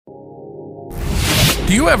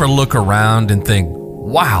Do you ever look around and think,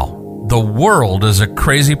 wow, the world is a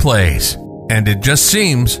crazy place, and it just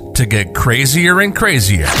seems to get crazier and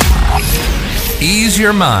crazier? Ease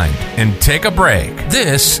your mind and take a break.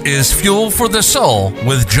 This is Fuel for the Soul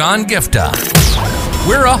with John Giftah.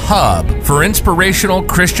 We're a hub for inspirational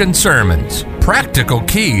Christian sermons, practical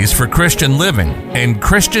keys for Christian living, and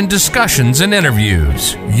Christian discussions and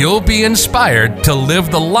interviews. You'll be inspired to live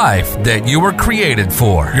the life that you were created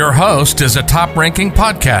for. Your host is a top-ranking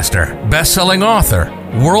podcaster, best-selling author,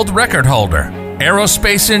 world record holder,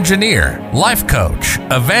 aerospace engineer, life coach,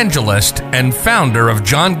 evangelist, and founder of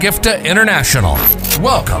John Giftah International.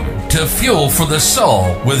 Welcome to Fuel for the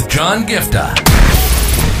Soul with John Giftah.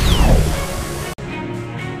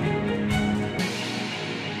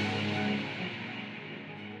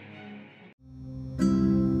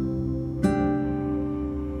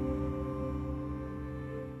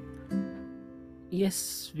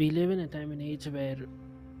 Yes, we live in a time and age where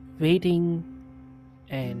waiting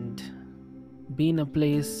and being a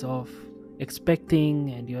place of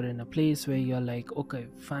expecting, and you're in a place where you're like, okay,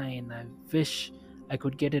 fine, I wish I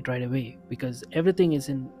could get it right away, because everything is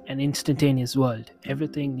in an instantaneous world.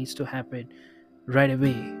 Everything needs to happen right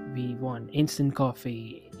away. We want instant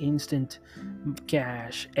coffee, instant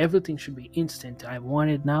cash, everything should be instant. I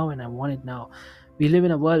want it now and I want it now. We live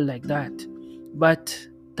in a world like that, but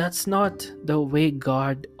that's not the way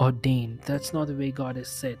God ordained. That's not the way God is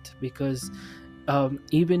set, because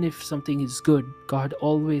even if something is good, God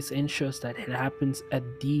always ensures that it happens at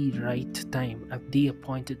the right time, at the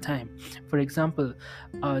appointed time. For example,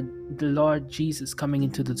 the Lord Jesus coming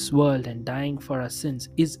into this world and dying for our sins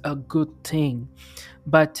is a good thing,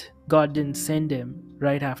 but God didn't send him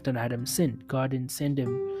right after Adam sinned. God didn't send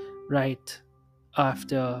him right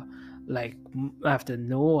after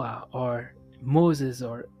Noah or Moses,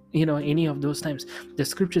 or any of those times. The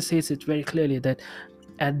scripture says it very clearly that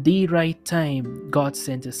at the right time God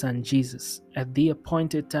sent his son Jesus. At the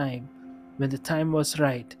appointed time, when the time was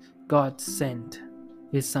right, God sent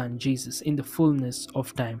his son Jesus in the fullness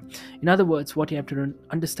of time. In other words, what you have to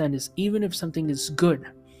understand is, even if something is good,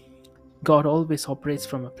 God always operates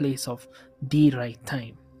from a place of the right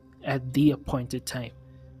time, at the appointed time,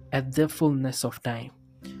 at the fullness of time.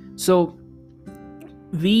 So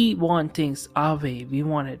we want things our way, we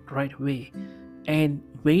want it right away, and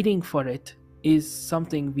waiting for it is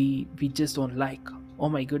something we just don't like. Oh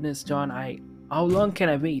my goodness, John, how long can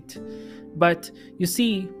I wait? But you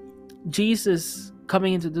see, Jesus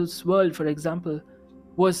coming into this world, for example,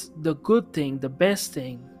 was the good thing, the best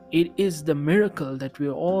thing. It is the miracle that we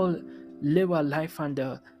all live our life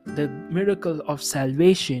under, the miracle of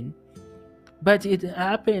salvation. But it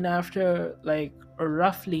happened after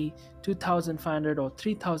roughly 2,500 or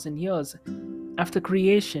 3,000 years after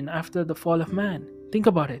creation, after the fall of man. Think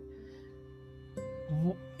about it.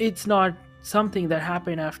 It's not something that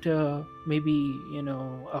happened after maybe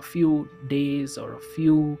a few days or a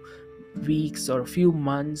few weeks or a few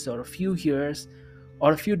months or a few years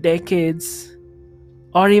or a few decades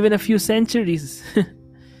or even a few centuries.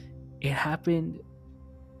 It happened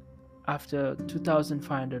after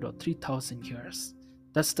 2,500 or 3,000 years.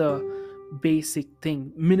 That's the basic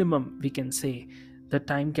thing, minimum we can say, the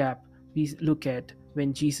time gap we look at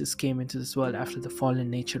when Jesus came into this world after the fallen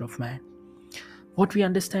nature of man. What we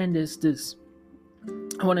understand is this.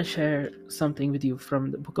 I want to share something with you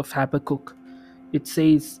from the book of Habakkuk. It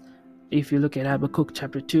says, if you look at Habakkuk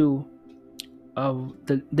chapter 2,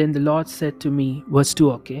 then the Lord said to me, verse 2,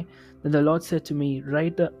 okay? Then the Lord said to me,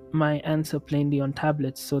 write my answer plainly on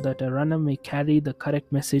tablets, so that a runner may carry the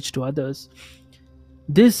correct message to others.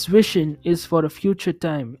 This vision is for a future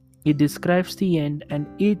time. It describes the end, and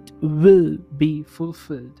it will be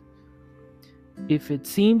fulfilled. If it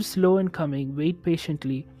seems slow in coming, wait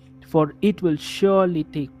patiently, for it will surely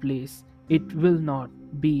take place. It will not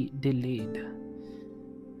be delayed.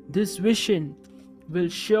 This vision will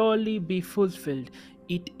surely be fulfilled.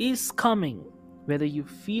 It is coming, whether you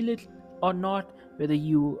feel it or not, whether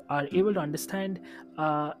you are able to understand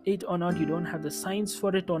it or not, you don't have the signs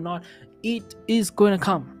for it or not, it is going to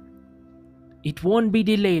come. It won't be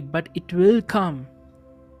delayed, but it will come.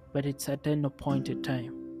 But it's at an appointed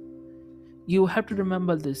time. You have to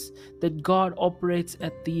remember this, that God operates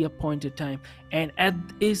at the appointed time, and at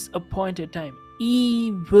his appointed time,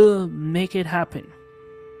 he will make it happen.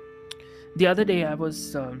 The other day I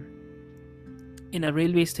was in a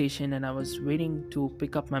railway station, and I was waiting to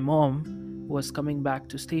pick up my mom, who was coming back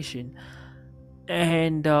to station,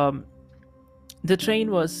 and the train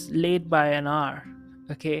was late by an hour,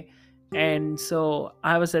 okay? And so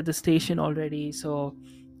I was at the station already. So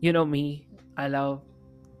me, I love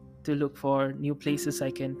to look for new places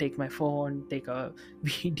I can take my phone, take a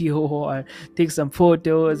video, or take some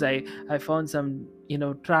photos. I found some,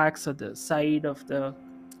 tracks at the side of the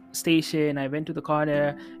station. I went to the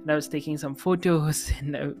corner and I was taking some photos,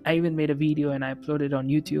 and I even made a video and I uploaded on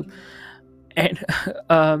YouTube and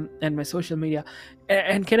and my social media.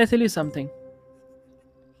 And can I tell you something?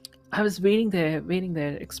 I was waiting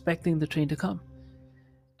there, expecting the train to come.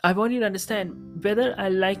 I want you to understand, whether I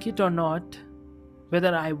like it or not,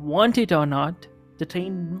 whether I want it or not, the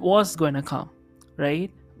train was going to come,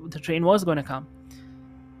 right? The train was going to come.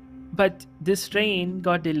 But this train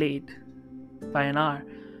got delayed by an hour.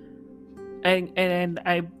 And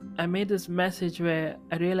I made this message where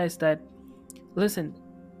I realized that, listen,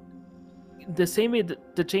 the same way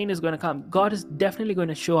the train is going to come, God is definitely going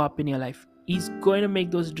to show up in your life. He's going to make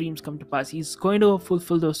those dreams come to pass. He's going to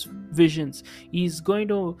fulfill those visions. He's going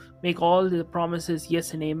to make all the promises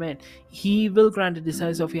yes and amen. He will grant the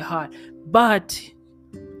desires of your heart. But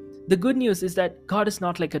the good news is that God is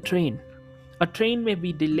not like a train. A train may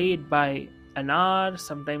be delayed by an hour.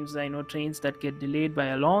 Sometimes I know trains that get delayed by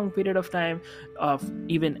a long period of time. Of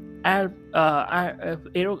even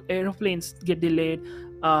aeroplanes get delayed.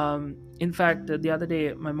 In fact, the other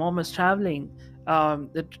day my mom was traveling.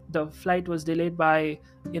 The flight was delayed by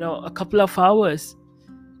a couple of hours,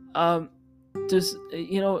 just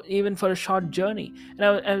even for a short journey. And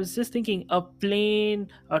I was just thinking, a plane,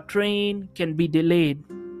 a train can be delayed,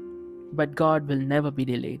 but God will never be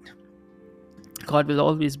delayed. God will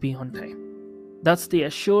always be on time. That's the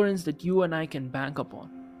assurance that you and I can bank upon.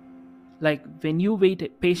 Like, when you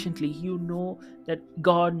wait patiently, you know that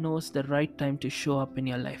God knows the right time to show up in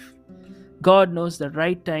your life. God knows the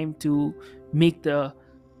right time to make the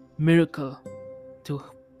miracle to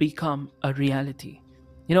become a reality.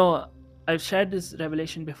 I've shared this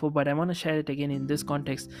revelation before, but I want to share it again in this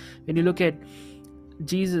context. When you look at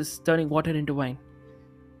Jesus turning water into wine,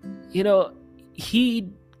 he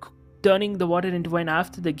turning the water into wine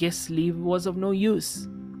after the guests leave was of no use.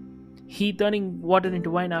 He turning water into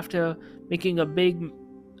wine after making a big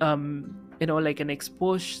like an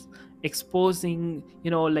exposing,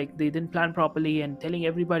 like they didn't plan properly, and telling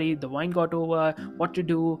everybody the wine got over, what to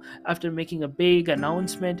do, after making a big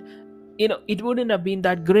announcement, it wouldn't have been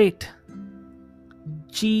that great.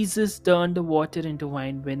 Jesus turned the water into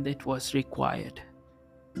wine when it was required.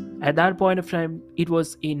 At that point of time, it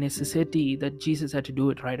was a necessity that Jesus had to do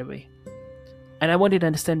it right away. And I want you to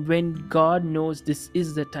understand, when God knows this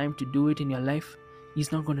is the time to do it in your life,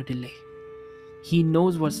 He's not going to delay. He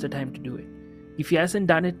knows what's the time to do it. If He hasn't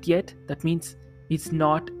done it yet, that means it's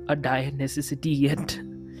not a dire necessity yet.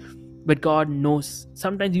 But God knows.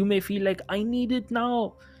 Sometimes you may feel like, I need it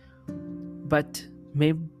now. But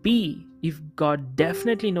maybe if God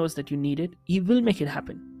definitely knows that you need it, He will make it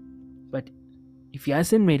happen. But if He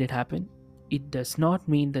hasn't made it happen, it does not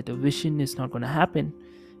mean that the vision is not going to happen.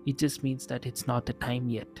 It just means that it's not the time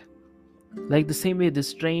yet. Like the same way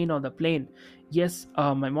this train or the plane. Yes,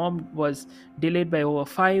 my mom was delayed by over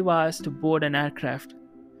 5 hours to board an aircraft,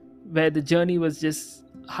 where the journey was just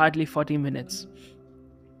hardly 40 minutes.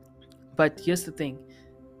 But here's the thing.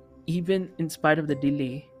 Even in spite of the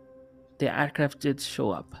delay, the aircraft did show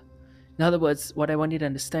up. In other words, what I want you to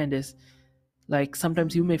understand is, like,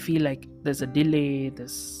 sometimes you may feel like there's a delay,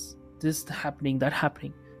 this happening, that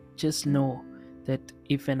happening. Just know that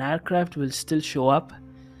if an aircraft will still show up,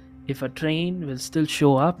 if a train will still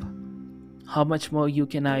show up, how much more you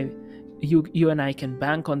and I can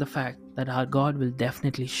bank on the fact that our God will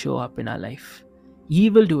definitely show up in our life. He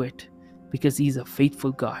will do it because He's a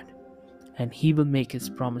faithful God, and He will make His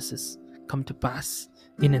promises come to pass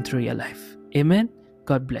in and through your life. Amen.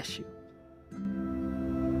 God bless you.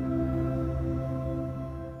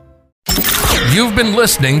 You've been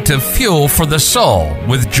listening to Fuel for the Soul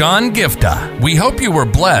with John Giftah. We hope you were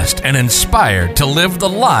blessed and inspired to live the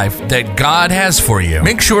life that God has for you.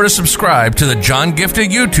 Make sure to subscribe to the John Giftah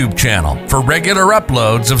YouTube channel for regular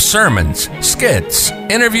uploads of sermons, skits,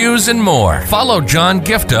 interviews, and more. Follow John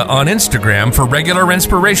Giftah on Instagram for regular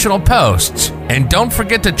inspirational posts. And don't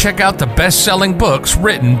forget to check out the best-selling books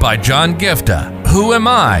written by John Giftah, Who Am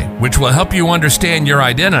I?, which will help you understand your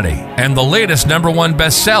identity, and the latest #1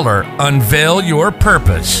 bestseller, Unveil Your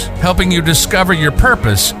Purpose, helping you discover your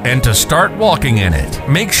purpose and to start walking in it.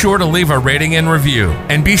 Make sure to leave a rating and review,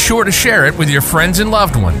 and be sure to share it with your friends and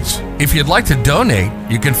loved ones. If you'd like to donate,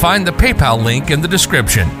 you can find the PayPal link in the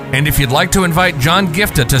description. And if you'd like to invite John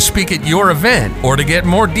Giftah to speak at your event or to get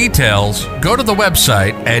more details, go to the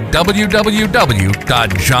website at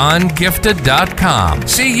www.johngiftah.com.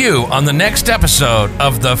 See you on the next episode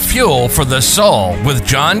of The Fuel for the Soul with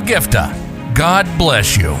John Giftah. God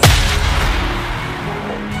bless you.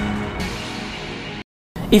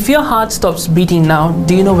 If your heart stops beating now,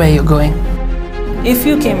 do you know where you're going? If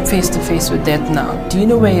you came face to face with death now, do you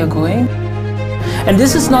know where you're going? And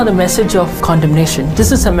this is not a message of condemnation.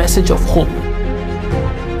 This is a message of hope.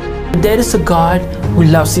 There is a God who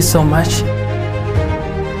loves you so much.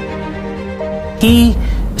 He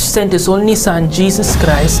sent His only Son, Jesus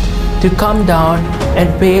Christ, to come down and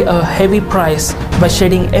pay a heavy price by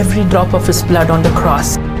shedding every drop of His blood on the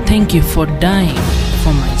cross. Thank you for dying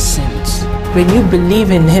for my sins. When you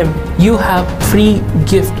believe in Him, you have free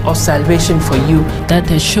gift of salvation for you.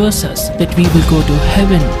 That assures us that we will go to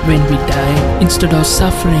heaven when we die instead of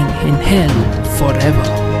suffering in hell forever.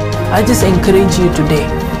 I just encourage you today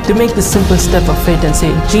to make the simple step of faith and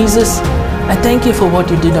say, Jesus, I thank you for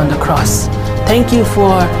what you did on the cross. Thank you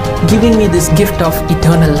for giving me this gift of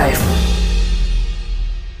eternal life.